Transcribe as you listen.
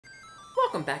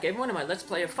Welcome back everyone to my Let's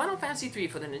Play of Final Fantasy III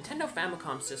for the Nintendo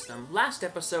Famicom system. Last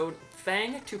episode,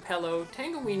 Fang, Tupelo,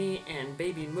 Tangeweenie, and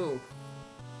Baby Moo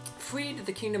freed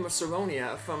the kingdom of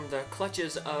Saronia from the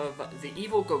clutches of the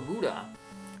evil Garuda,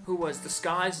 who was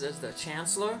disguised as the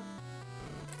Chancellor.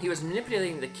 He was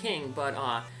manipulating the king, but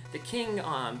the king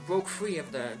broke free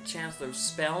of the Chancellor's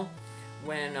spell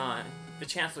when the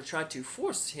Chancellor tried to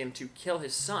force him to kill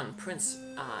his son, Prince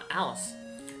Alus.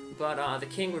 But the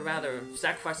king would rather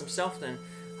sacrifice himself than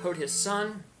hurt his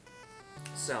son.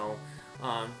 So,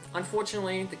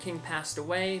 unfortunately, the king passed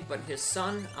away, but his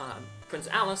son, Prince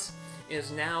Alus, is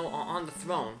now on the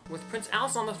throne. With Prince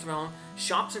Alus on the throne,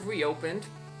 shops have reopened,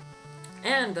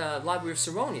 and the Library of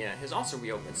Saronia has also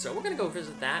reopened. So we're going to go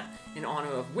visit that in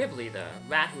honor of Wimbley, the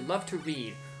rat who loved to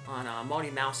read, on Marty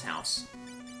Mouse House.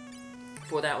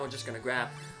 For that, we're just going to grab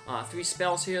 3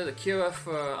 spells here, the Cure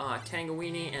for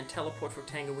Tangeweenie, and Teleport for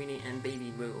Tangeweenie and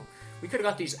Baby Moo. We could have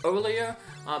got these earlier,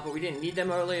 but we didn't need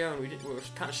them earlier, and we were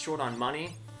kind of short on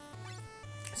money.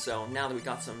 So now that we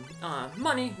got some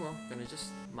money, we're going to just,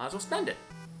 might as well spend it.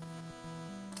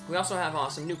 We also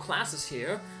have some new classes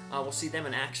here. We'll see them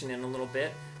in action in a little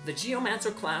bit. The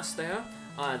Geomancer class there,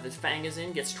 the Fang is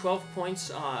in, gets 12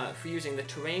 points for using the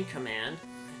Terrain command,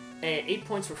 8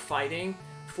 points for fighting,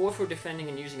 4 for defending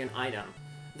and using an item.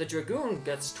 The Dragoon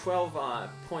gets 12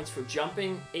 points for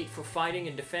jumping, 8 for fighting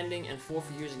and defending, and 4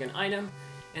 for using an item.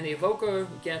 And the Evoker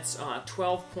gets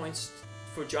 12 points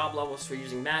for job levels for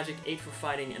using magic, 8 for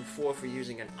fighting, and 4 for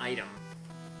using an item.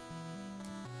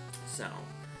 So,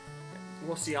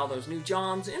 we'll see all those new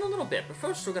jobs in a little bit. But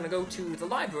first, we're going to go to the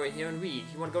library here and read.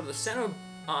 You want to go to the center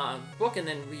book and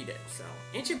then read it. So,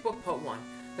 Ancient Book Part 1.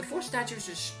 The 4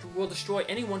 statues will destroy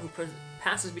anyone who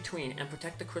passes between and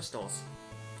protect the crystals.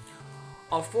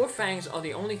 Our 4 fangs are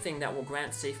the only thing that will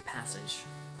grant safe passage.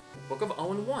 Book of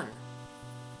Owen 1.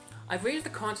 I've raised the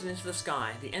continent to the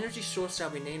sky. The energy source shall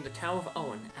be named the Tower of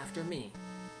Owen, after me.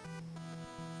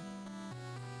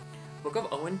 Book of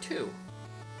Owen 2.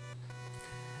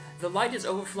 The light is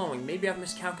overflowing. Maybe I've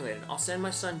miscalculated. I'll send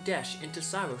my son Desh into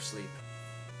Cyro sleep.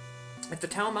 If the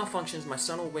tower malfunctions, my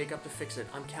son will wake up to fix it.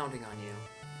 I'm counting on you.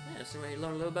 Yeah, so we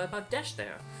learned a little bit about Desh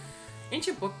there.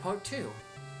 Ancient Book Part 2.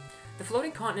 The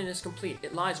floating continent is complete.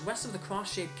 It lies west of the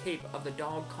cross-shaped cape of the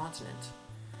Dalg Continent.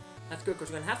 That's good, because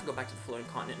we're going to have to go back to the floating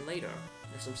continent later.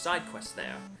 There's some side quests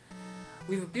there.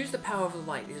 We've abused the power of the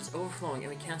light. It is overflowing, and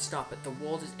we can't stop it. The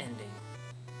world is ending.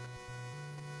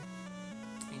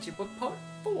 Ancient Book Part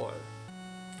 4.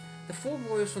 The 4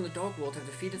 warriors from the Dark World have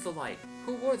defeated the light.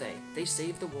 Who were they? They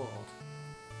saved the world.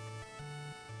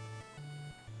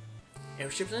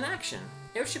 Airships in action.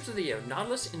 Airships of the year,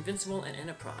 Nautilus, Invincible, and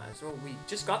Enterprise. Well, we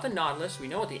just got the Nautilus, we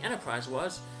know what the Enterprise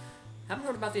was. Haven't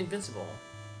heard about the Invincible.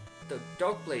 The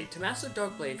Darkblade. To master the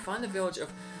Darkblade, find the village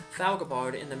of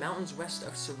Falgabard in the mountains west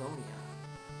of Saronia.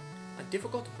 A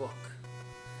difficult book.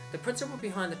 The principle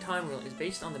behind the time wheel is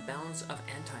based on the balance of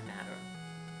antimatter.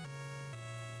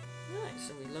 Nice,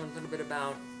 and we learned a little bit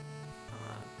about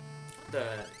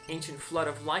the ancient flood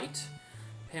of light.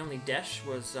 Apparently Desh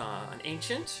was an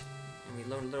ancient. And we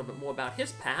learned a little bit more about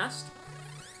his past.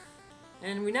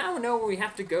 And we now know where we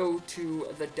have to go to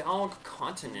the Dalg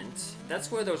Continent.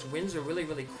 That's where those winds are really,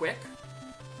 really quick.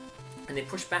 And they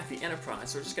push back the Enterprise.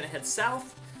 So we're just going to head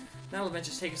south. That'll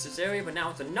eventually take us to this area. But now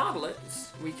with the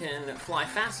Nautilus, we can fly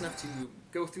fast enough to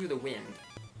go through the wind.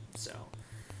 So,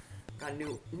 got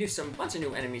a bunch of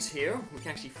new enemies here. We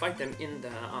can actually fight them in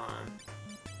the,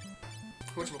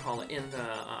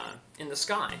 in the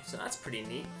sky. So that's pretty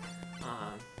neat.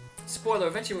 Spoiler,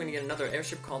 eventually we're going to get another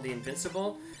airship called the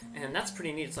Invincible, and that's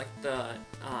pretty neat. It's like the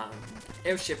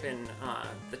airship in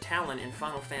the Talon in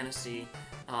Final Fantasy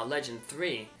Legend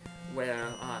 3, where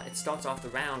it starts off the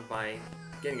round by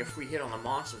getting a free hit on a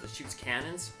monster that shoots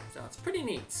cannons, so it's pretty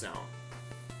neat. So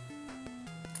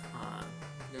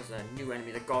there's a new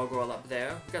enemy, the Gargoyle up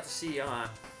there. We got to see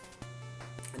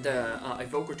the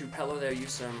Evoker Tupelo there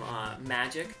use some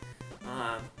magic.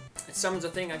 It summons a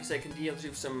thing, like I said, can deal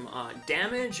do some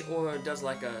damage, or does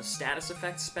like a status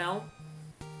effect spell.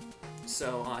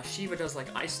 So Shiva does like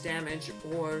ice damage,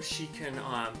 or she can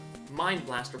Mind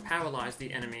Blast or paralyze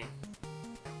the enemy.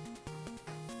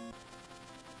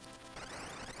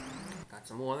 Got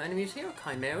some more enemies here,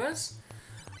 Chimeras.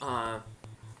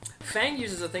 Fang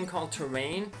uses a thing called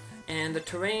Terrain, and the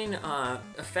Terrain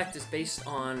effect is based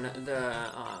on the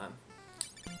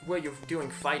where you're doing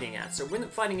fighting at. So when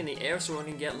fighting in the air, so we're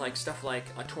going to get like stuff like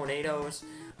tornadoes,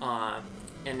 and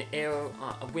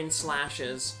wind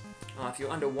slashes. If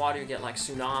you're underwater, you get like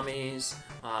tsunamis,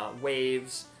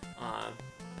 waves,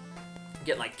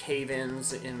 get like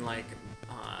cave-ins in like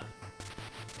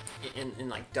in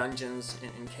like dungeons,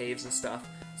 in caves and stuff.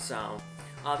 So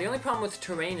the only problem with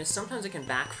terrain is sometimes it can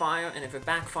backfire, and if it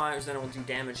backfires, then it will do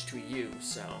damage to you.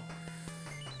 So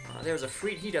there's a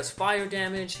Freet. He does fire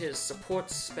damage. His support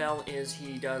spell is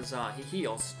he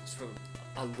heals for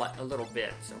a little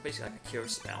bit. So basically like a cure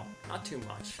spell, not too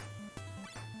much.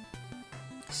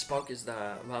 Spark is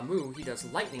the Moo. He does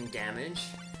lightning damage,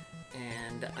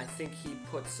 and I think he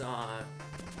puts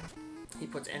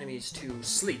enemies to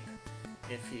sleep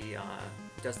if he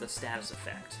does the status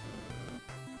effect.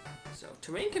 So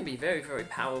terrain can be very, very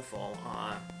powerful.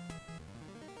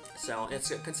 So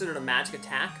it's considered a magic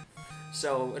attack.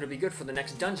 So it'll be good for the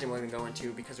next dungeon we're going to go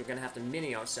into because we're going to have to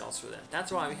mini ourselves for that. That's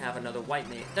why we have another white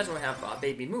mage. That's why we have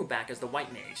Baby Moo back as the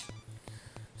white mage.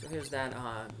 So here's that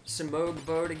Simurgh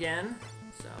bird again.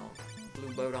 So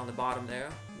blue bird on the bottom there.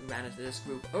 We ran into this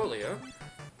group earlier.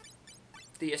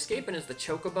 The escaping is the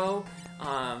Chocobo.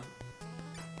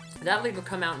 That'll either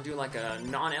come out and do like a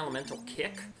non-elemental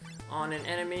kick on an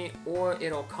enemy, or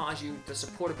it'll cause you, the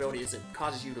support ability is it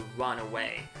causes you to run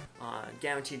away.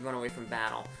 Guaranteed run away from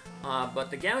battle. But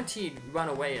the guaranteed run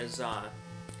away is,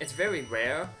 it's very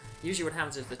rare. Usually what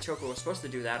happens is the Chocobo is supposed to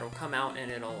do that, it'll come out and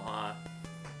it'll,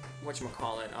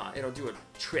 it'll do a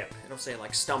trip. It'll say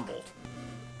like stumbled.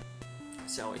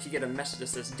 So if you get a message that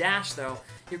says dash though,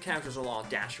 your characters will all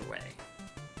dash away.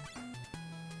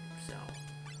 So,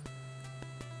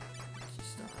 let's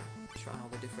just try all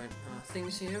the different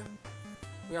things here.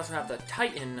 We also have the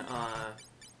Titan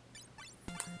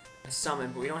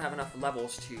summon, but we don't have enough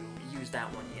levels to use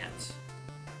that one yet.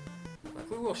 But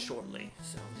we will shortly,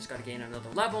 so we just gotta gain another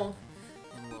level,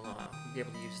 and we'll be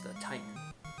able to use the Titan.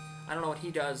 I don't know what he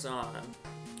does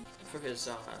for his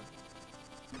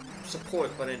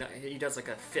support, but he does like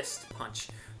a fist punch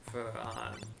for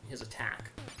his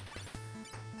attack.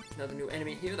 Another new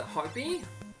enemy here, the Harpy.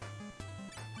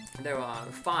 There are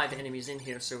 5 enemies in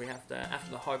here, so we have to, after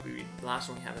the Harpy, the last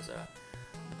one we have is a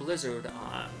Blizzard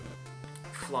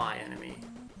fly enemy.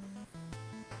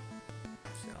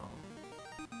 So,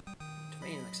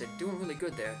 terrain, like I said, doing really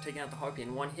good there, taking out the Harpy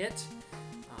in one hit.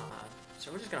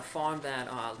 So we're just going to farm that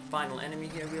final enemy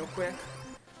here real quick.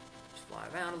 Just fly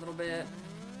around a little bit.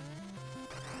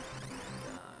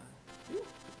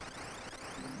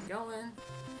 Going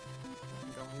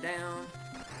down.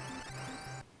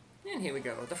 And here we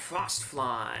go, the Frost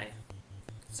Fly.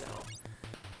 So,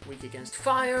 weak against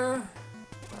fire,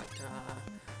 but,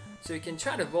 so you can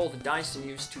try to roll the dice and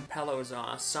use Tupelo's,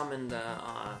 summon the,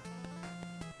 a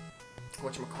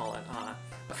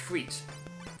Freet,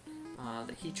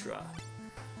 the Hetra.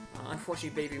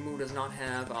 Unfortunately, Baby Moo does not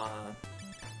have, a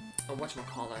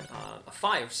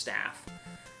Fire Staff.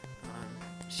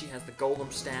 She has the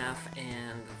Golem Staff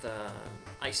and the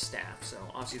Ice Staff, so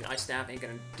obviously the Ice Staff ain't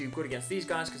gonna do good against these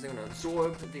guys because they're gonna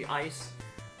absorb the ice.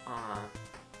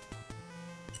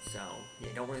 So, yeah,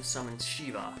 you don't want to summon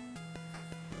Shiva.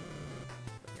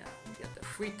 But yeah, we get the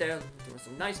Freet there, doing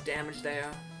some nice damage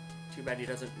there. Too bad he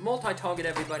doesn't multi-target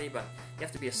everybody, but you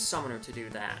have to be a summoner to do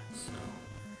that, so.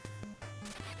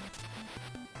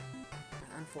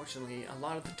 Unfortunately, a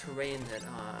lot of the terrain that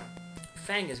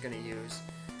Fang is gonna use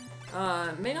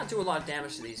may not do a lot of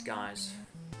damage to these guys.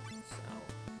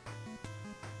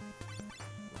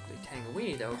 Luckily,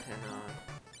 Tangeweenie, though, can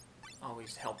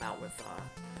always help out with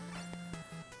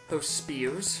those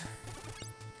spears.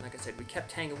 Like I said, we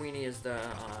kept Tangeweenie as the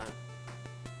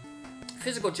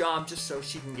physical job just so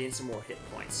she can gain some more hit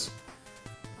points.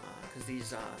 Because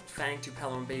these Fang,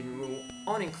 Tupelo, and Baby Moo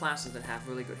aren't in classes that have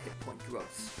really good hit point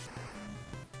growth.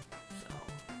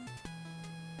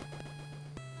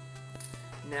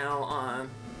 Now,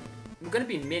 we're going to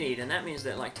be minied, and that means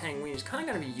that, like, Tangeweenie is kind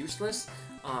of going to be useless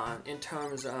in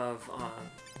terms of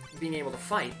being able to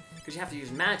fight, because you have to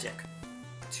use magic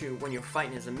when you're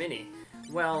fighting as a mini.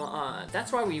 Well,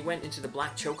 that's why we went into the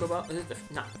Black Chocobo,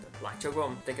 not the Black Chocobo,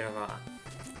 I'm thinking of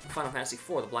Final Fantasy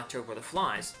IV, the Black Chocobo that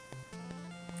flies.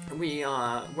 We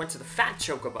went to the Fat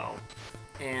Chocobo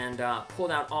and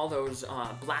pulled out all those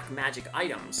black magic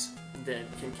items that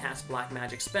can cast black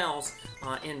magic spells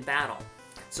in battle.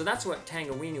 So that's what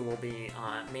Tangeweenie will be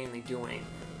mainly doing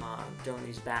during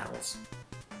these battles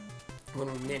when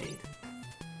we're minied.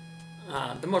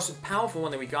 The most powerful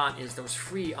one that we got is those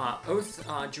free Oath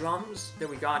drums that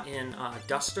we got in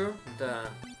Duster, the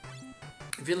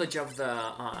village of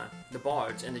the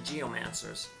bards and the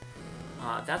geomancers.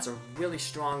 That's a really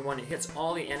strong one. It hits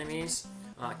all the enemies,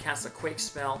 casts a quake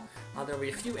spell. There'll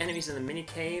be a few enemies in the mini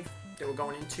cave that we're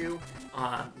going into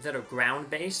that are ground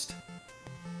based.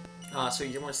 So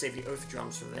you want to save the Oath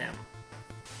drums for them.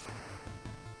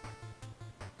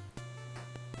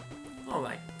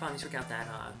 Alright, finally took out that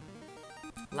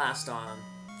last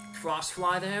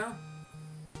Frostfly there.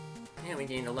 And we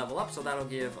gained a level up, so that'll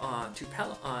give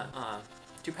Tupelo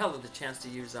the chance to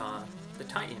use the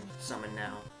Titan summon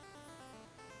now.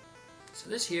 So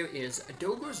this here is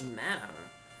Doga's Manor.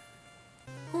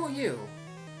 Who are you?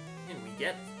 And we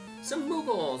get some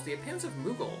Moogles, the appearance of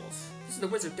Moogles. This is the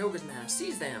Wizard Doga's Manor.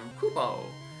 Seize them, Kupo.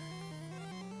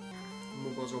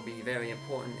 Moogles will be very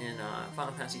important in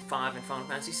Final Fantasy V and Final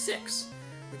Fantasy VI.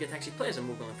 We get to actually play as a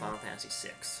Moogle in Final Fantasy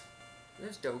VI.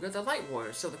 There's Doga, the Light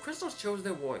Warriors. So the crystals chose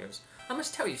their warriors. I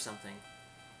must tell you something.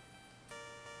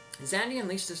 Xandi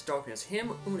unleashed this darkness.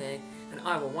 Him, Une, and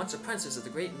I were once apprentices of the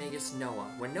great Magus Noah.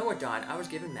 When Noah died, I was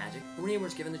given magic, Une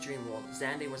was given the dream world,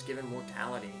 Xandi was given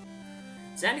mortality.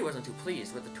 Xandi wasn't too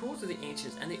pleased. With the tools of the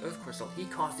ancients and the Earth Crystal, he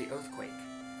caused the earthquake.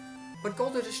 But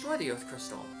Golder destroyed the Earth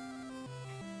Crystal.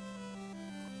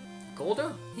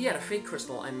 Golder? He had a fake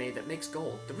crystal I made that makes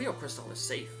gold. The real crystal is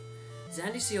safe.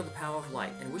 Xandi sealed the power of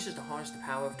light and wishes to harness the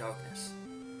power of darkness.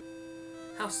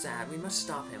 How sad. We must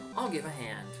stop him. I'll give a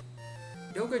hand.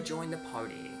 Doga joined the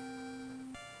party.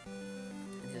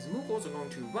 And his Moogles are going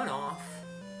to run off.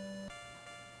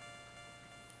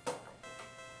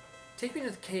 Take me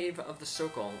to the cave of the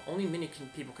circle. Only many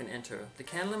people can enter. The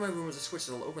candle in my room is a switch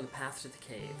that will open the path to the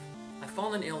cave. I've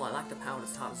fallen ill. I lack the power to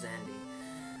stop Xandi.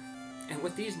 And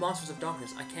with these monsters of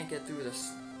darkness, I can't get through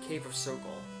this cave of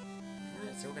circle.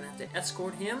 Alright, so we're gonna have to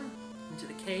escort him into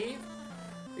the cave.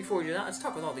 Before we do that, let's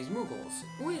talk with all these Moogles.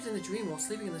 Une is in the dream world,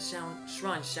 sleeping in the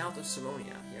shrine south of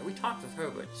Saronia. Yeah, we talked with her,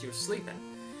 but she was sleeping.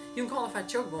 You can call a fat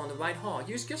chocobo in the right hall.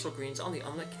 Use Gissel Greens on the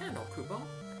unlit candle, Kupo.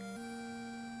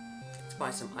 Let's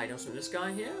buy some items from this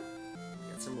guy here.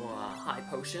 Get some more high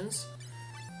potions.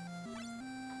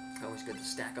 Always good to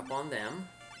stack up on them.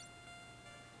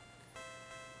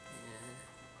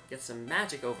 Get some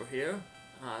magic over here.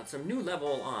 Some new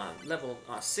level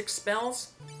 6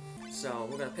 spells. So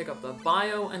we're gonna pick up the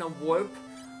bio and a warp,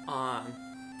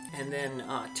 and then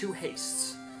 2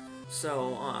 hastes.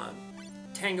 So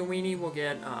Tangeweenie will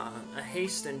get a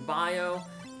haste and bio,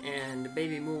 and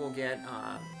Baby Moo will get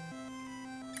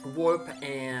warp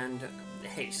and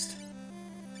haste.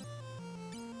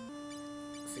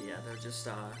 So yeah, they're just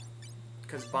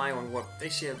because bio and warp, they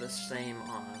share the same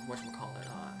whatchamacallit,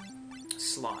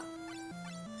 slot.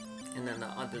 And then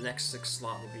the next 6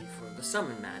 slot will be for the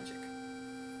summon magic.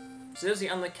 So there's the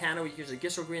unlit candle. We use a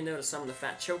Gissel Green there to summon the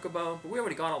fat chocobo, but we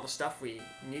already got all the stuff we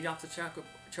need off the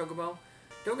chocobo.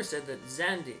 Doga said that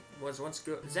Xandi was once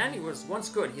good. Xandi was once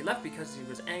good. He left because he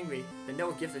was angry that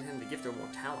Noah gifted him the gift of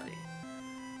mortality.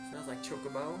 Smells like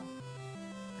chocobo.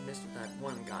 I missed what that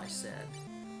one guy said.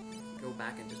 Go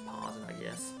back and just pause it, I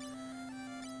guess.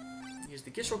 Use the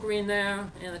Gissel Green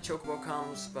there, and the chocobo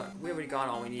comes, but we already got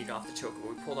all we need off the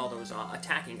chocobo. We pulled all those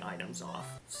attacking items off,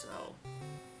 so...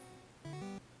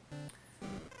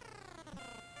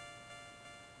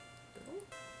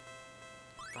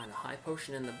 Find a high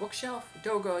potion in the bookshelf.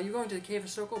 Doga, are you going to the Cave of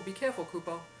Circle? Be careful,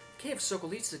 Kupo. The Cave of Circle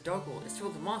leads to the Dark World. It's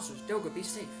filled with monsters. Doga, be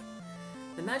safe.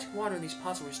 The magic water in these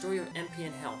pots will restore your MP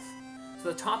and health. So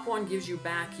the top one gives you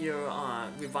back your,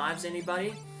 revives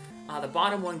anybody. The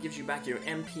bottom one gives you back your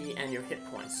MP and your hit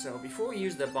points. So before we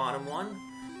use the bottom one,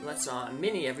 let's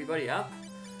mini everybody up.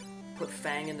 Put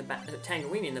Fang in the back,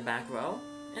 Tangeweenie in the back row,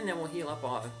 and then we'll heal up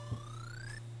our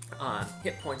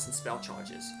hit points and spell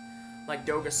charges. Like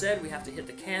Doga said, we have to hit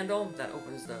the candle that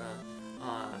opens the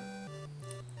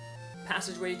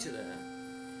passageway to the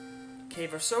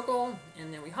Cave of Circle,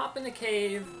 and then we hop in the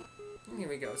cave. And here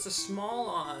we go. It's a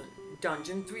small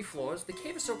dungeon, 3 floors. The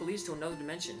Cave of Circle leads to another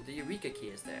dimension. The Eureka key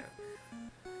is there.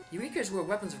 Eureka is where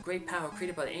weapons of great power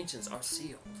created by the ancients are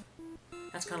sealed.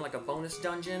 That's kind of like a bonus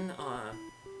dungeon.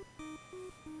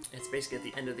 It's basically at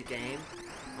the end of the game.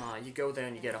 You go there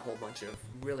and you get a whole bunch of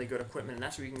really good equipment, and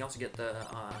that's where you can also get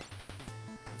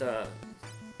the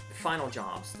final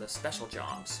jobs, the special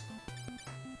jobs.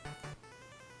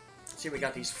 See, we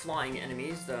got these flying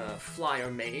enemies, the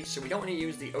Flyer Mage, so we don't want to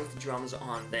use the Oath Drums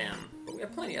on them, but we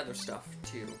have plenty of other stuff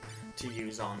to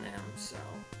use on them, so...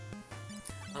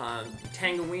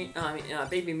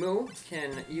 Baby Moo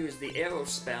can use the Arrow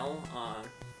spell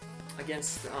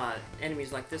against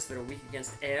enemies like this that are weak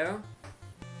against air.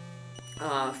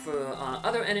 For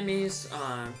other enemies,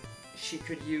 she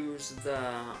could use the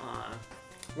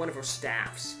one of her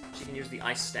staffs. She can use the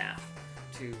Ice Staff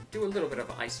to do a little bit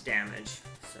of ice damage,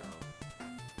 so...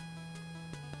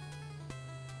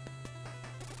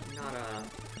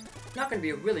 Not going to be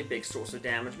a really big source of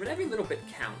damage, but every little bit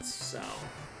counts, so...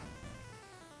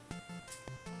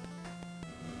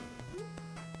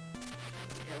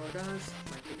 Arrow does.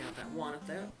 Might take out that one up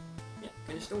there. Yep,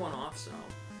 finished the one off, so...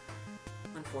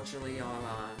 Unfortunately,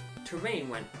 our terrain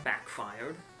went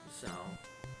backfired, so...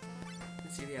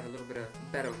 Let's see if we have a little bit of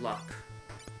better luck.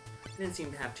 Didn't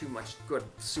seem to have too much good,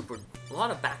 a lot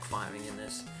of backfiring in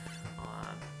this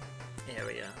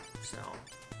area, so.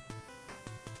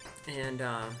 And,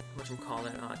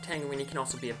 whatchamacallit, Tangeweenie can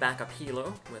also be a backup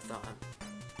healer with,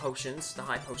 potions, the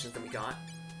high potions that we got.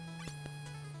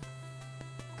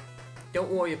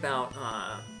 Don't worry about,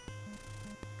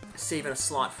 saving a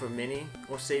slot for Minnie,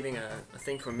 or saving a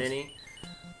thing for Minnie.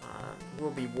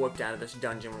 We'll be warped out of this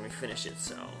dungeon when we finish it,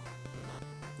 so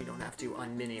we don't have to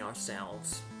un-Minnie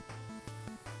ourselves.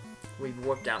 We've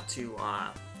warped out to,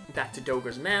 back to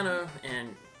Doger's Manor,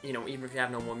 and, you know, even if you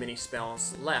have no more mini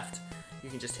spells left, you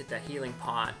can just hit that healing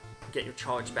pot, get your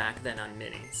charge back, then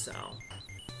un-Minnie, so.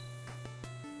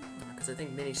 Because I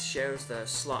think Minnie shares the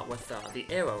slot with the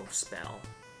arrow spell,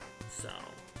 so.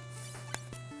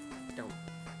 Don't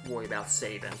worry about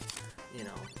saving, you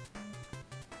know.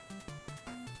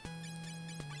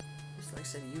 Just like I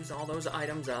said, use all those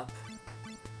items up.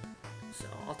 So,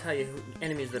 I'll tell you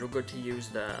enemies that are good to use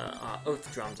the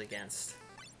Oath Drums against.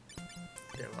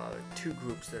 There are two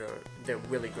groups that they're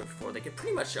really good for. They can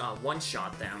pretty much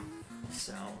one-shot them.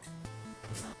 So,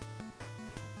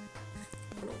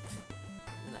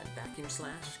 and that vacuum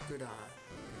slash,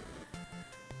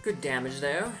 good damage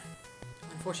there.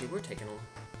 Unfortunately, we're taking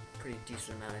a pretty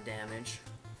decent amount of damage.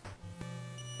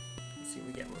 Let's see what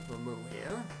we get with Moo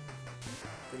here.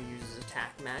 Gonna use his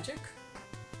attack magic.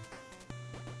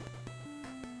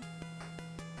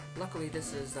 Luckily,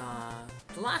 this is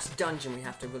the last dungeon we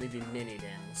have to really be minied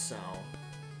in, so.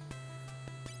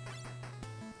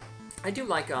 I do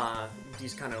like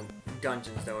these kind of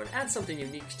dungeons, though. It adds something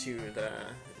unique to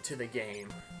the game.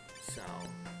 So,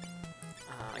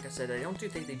 like I said, I don't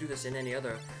think they do this in any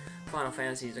other Final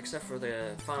Fantasies except for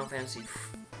the Final Fantasy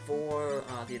IV,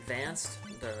 the Advanced.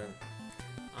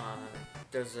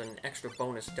 There's an extra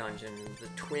bonus dungeon. The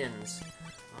twins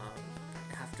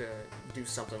have to do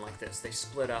something like this. They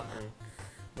split up, and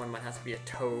one might have to be a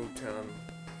toad to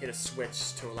hit a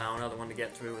switch to allow another one to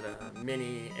get through the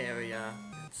mini area.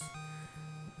 It's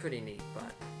pretty neat,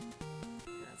 but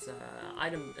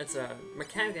it's a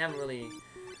mechanic they haven't really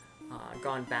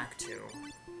gone back to.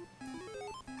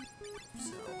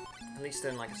 So, at least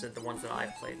then, like I said, the ones that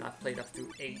I've played up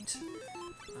through 8.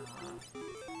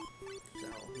 So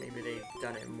maybe they've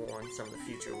done it more in some of the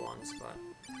future ones, but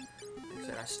like I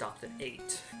said, I stopped at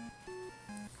 8.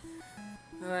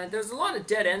 There's a lot of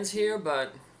dead ends here,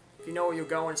 but if you know where you're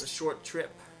going, it's a short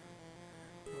trip.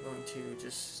 We're going to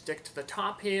just stick to the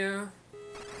top here.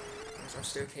 There's our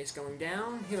staircase going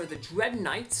down. Here are the Dread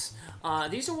Knights.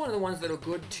 These are one of the ones that are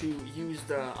good to use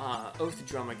the Oath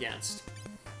Drum against.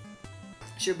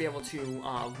 Should be able to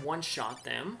one-shot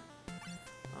them.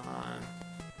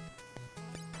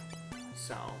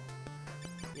 So,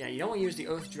 yeah, you don't want to use the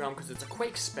Oath Drum because it's a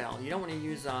Quake spell. You don't want to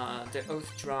use the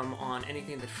Oath Drum on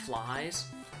anything that flies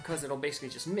because it'll basically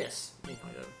just miss. You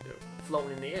know, they're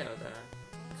floating in the air.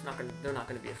 They're not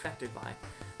going to be affected by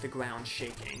the ground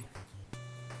shaking.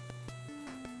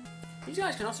 These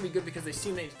guys can also be good because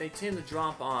they tend to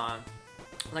drop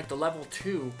like the level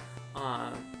 2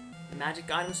 magic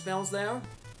item spells there.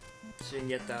 So you can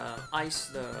get the ice,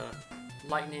 the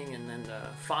lightning, and then the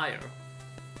fire.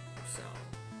 So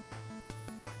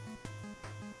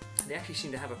they actually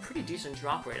seem to have a pretty decent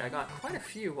drop rate. I got quite a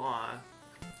few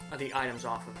of the items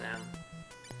off of them.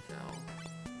 So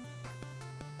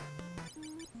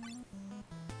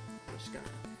I'm just gonna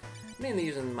mainly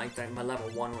using my level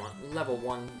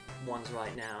 1 ones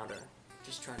right now to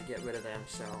just try to get rid of them.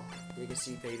 So you can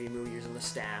see Baby Moo using the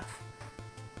staff.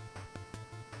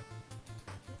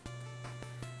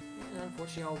 And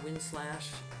unfortunately, our Wind Slash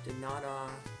did not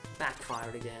backfire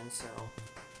again. So.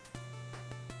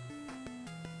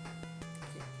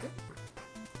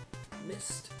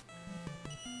 Missed.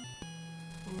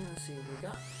 Let's see what we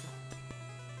got.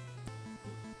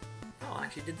 Oh,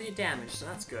 actually did the damage, so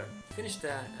that's good. Finished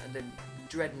the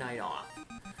Dread Knight off.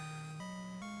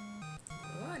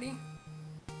 Alrighty.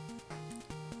 Now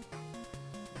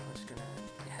we're just gonna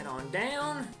head on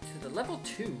down to the level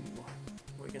 2,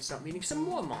 where we can start meeting some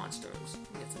more monsters.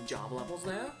 We get some job levels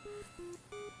there.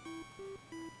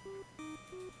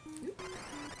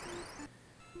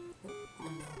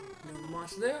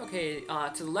 There. Okay,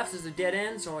 to the left is the dead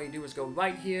end, so all you do is go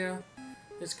right here.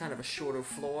 This is kind of a shorter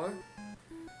floor.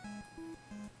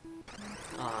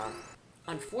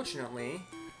 Unfortunately,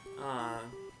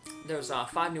 there's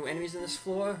 5 new enemies in this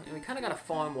floor, and we kind of got to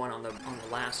farm one on the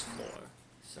last floor.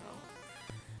 So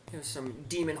here's some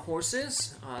demon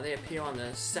horses. They appear on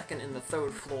the 2nd and the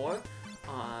 3rd floor.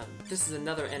 This is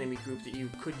another enemy group that you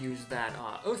could use that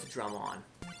Oath Drum on.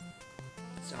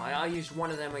 So I used one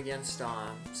of them against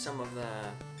some of the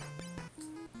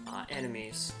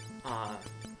enemies. I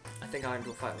think I'll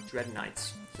do a fight with Dread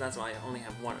Knights, so that's why I only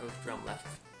have one Earth Drum left.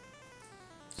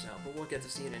 So, but we'll get to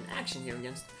see it in action here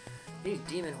against these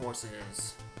demon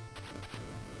horses.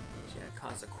 Yeah, it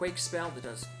causes a quake spell that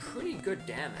does pretty good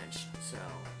damage, so...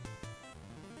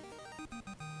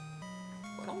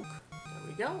 There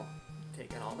we go.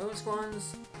 Take out all those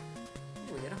ones.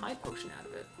 And we get a high potion out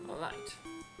of it. Alright.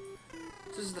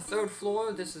 This is the 3rd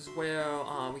floor. This is where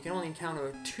we can only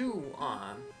encounter two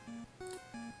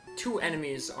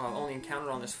enemies are only encountered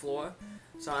on this floor.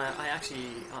 So I actually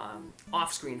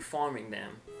off-screen farming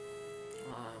them.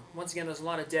 Once again, there's a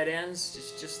lot of dead ends.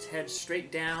 Just head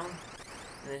straight down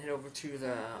and then head over to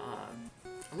the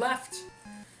left.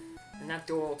 And that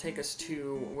door will take us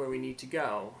to where we need to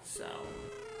go. So,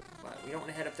 but we don't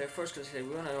want to head up there first because we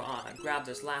want to grab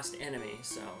this last enemy.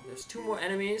 So there's 2 more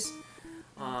enemies.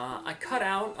 I cut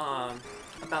out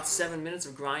about 7 minutes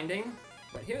of grinding.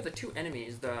 But here are the 2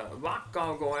 enemies: the rock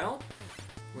gargoyle,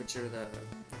 which are the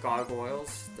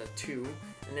gargoyles, the 2,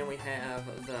 and then we have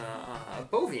the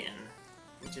Bovian,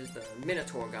 which is the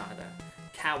Minotaur guy, the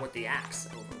cow with the axe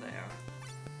over there.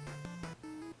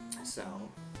 So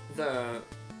the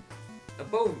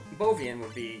Bovian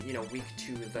would be, you know, weak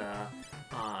to the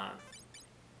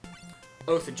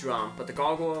Earth Drum, but the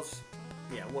gargoyles,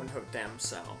 yeah, wouldn't hurt them.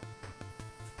 So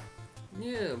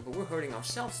yeah, but we're hurting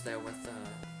ourselves there with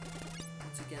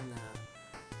once again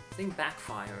the thing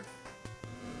backfired.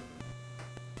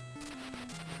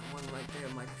 One right there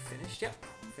might be finished. Yep,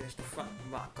 finished the front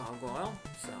rock gargoyle.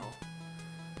 So,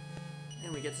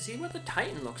 and we get to see what the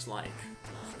Titan looks like.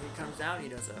 So he comes out, he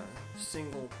does a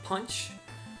single punch,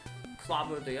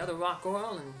 clobbered the other rock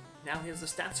gargoyle, and now here's the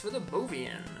stats for the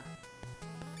Bovian.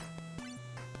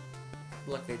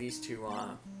 Luckily, these 2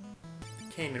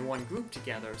 came in one group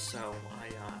together, so I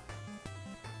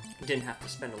didn't have to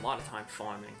spend a lot of time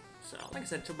farming. So, like I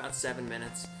said, it took about 7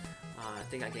 minutes. I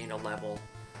think I gained a level.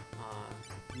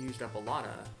 Used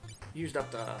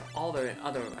up all the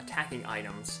other attacking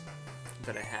items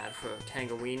that I had for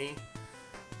Tangeweenie,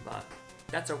 but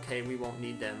that's okay. We won't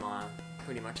need them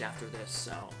pretty much after this.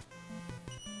 So,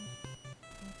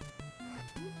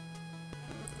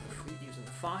 using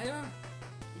the fire,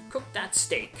 cook that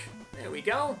steak. There we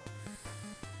go.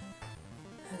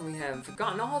 And we have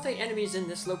gotten all the enemies in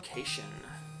this location.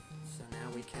 So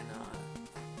now we can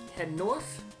head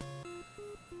north.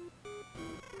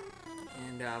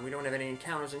 And we don't have any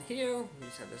encounters in here. We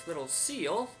just have this little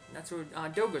seal. That's where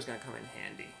Doga's going to come in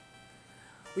handy.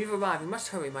 We've arrived. We must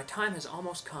hurry. My time has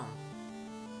almost come.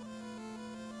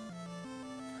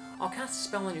 I'll cast a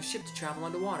spell on your ship to travel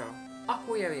underwater.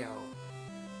 Aquario.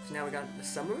 So now we got the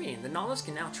submarine. The Nautilus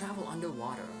can now travel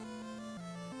underwater.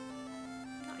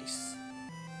 Nice.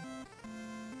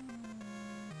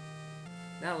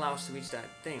 That allows us to reach that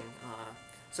thing.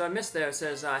 So I missed there. It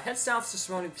says, head south to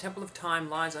Saronia. The Temple of Time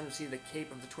lies underneath the Cape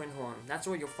of the Twin Horn. That's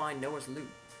where you'll find Noah's loot.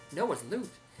 Noah's loot?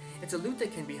 It's a loot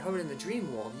that can be heard in the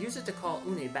dream world. Use it to call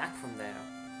Une back from there.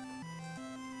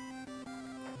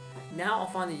 Now I'll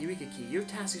find the Eureka Key. Your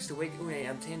task is to wake Une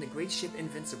and obtain the great ship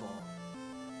Invincible.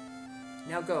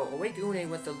 Now go. Awake Une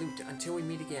with the loot. Until we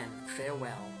meet again.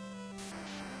 Farewell.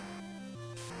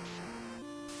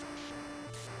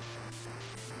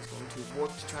 He's going to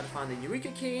warp to try to find the Eureka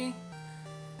Key.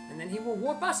 And then he will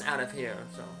warp us out of here.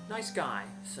 So, nice guy.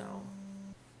 So,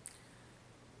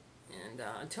 and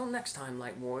until next time,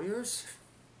 Light Warriors,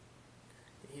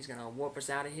 he's gonna warp us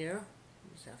out of here.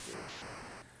 We just have to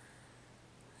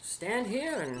stand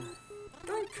here and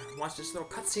watch this little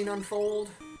cutscene unfold.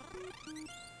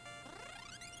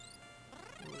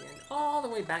 And all the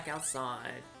way back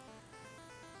outside.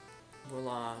 We'll,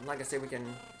 like I said,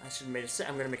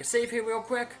 I'm gonna make a save here real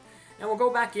quick. And we'll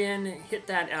go back in, hit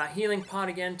that healing pot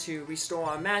again to restore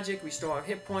our magic, restore our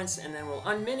hit points, and then we'll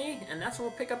unmini, and that's what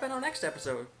we'll pick up in our next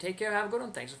episode. Take care, have a good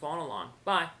one, thanks for following along.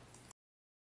 Bye.